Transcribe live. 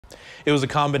It was a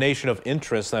combination of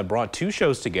interests that brought two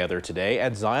shows together today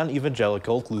at Zion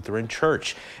Evangelical Lutheran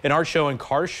Church. An art show and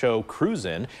car show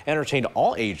cruise-in entertained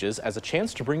all ages as a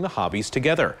chance to bring the hobbies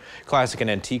together. Classic and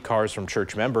antique cars from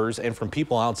church members and from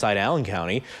people outside Allen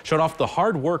County showed off the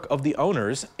hard work of the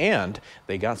owners, and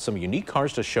they got some unique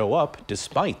cars to show up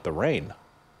despite the rain.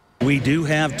 We do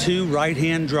have two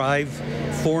right-hand drive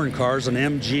foreign cars, an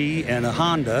MG and a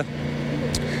Honda.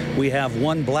 We have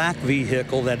one black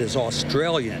vehicle that is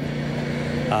Australian.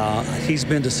 He's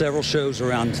been to several shows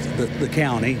around the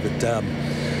county, but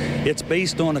it's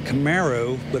based on a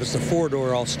Camaro, but it's a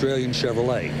four-door Australian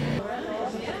Chevrolet.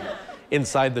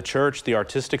 Inside the church, the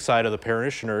artistic side of the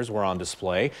parishioners were on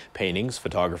display. Paintings,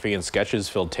 photography, and sketches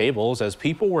filled tables as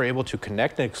people were able to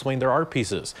connect and explain their art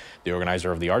pieces. The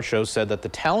organizer of the art show said that the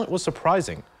talent was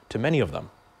surprising to many of them.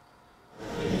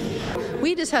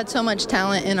 We just had so much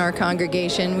talent in our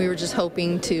congregation. We were just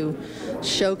hoping to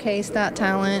showcase that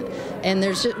talent, and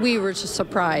we were just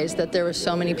surprised that there were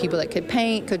so many people that could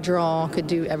paint, could draw, could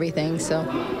do everything. So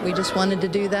we just wanted to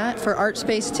do that for Art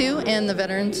Space 2 and the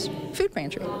Veterans Food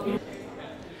Pantry.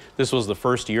 This was the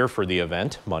first year for the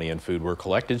event. Money and food were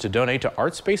collected to donate to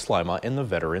Art Space Lima and the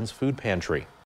Veterans Food Pantry.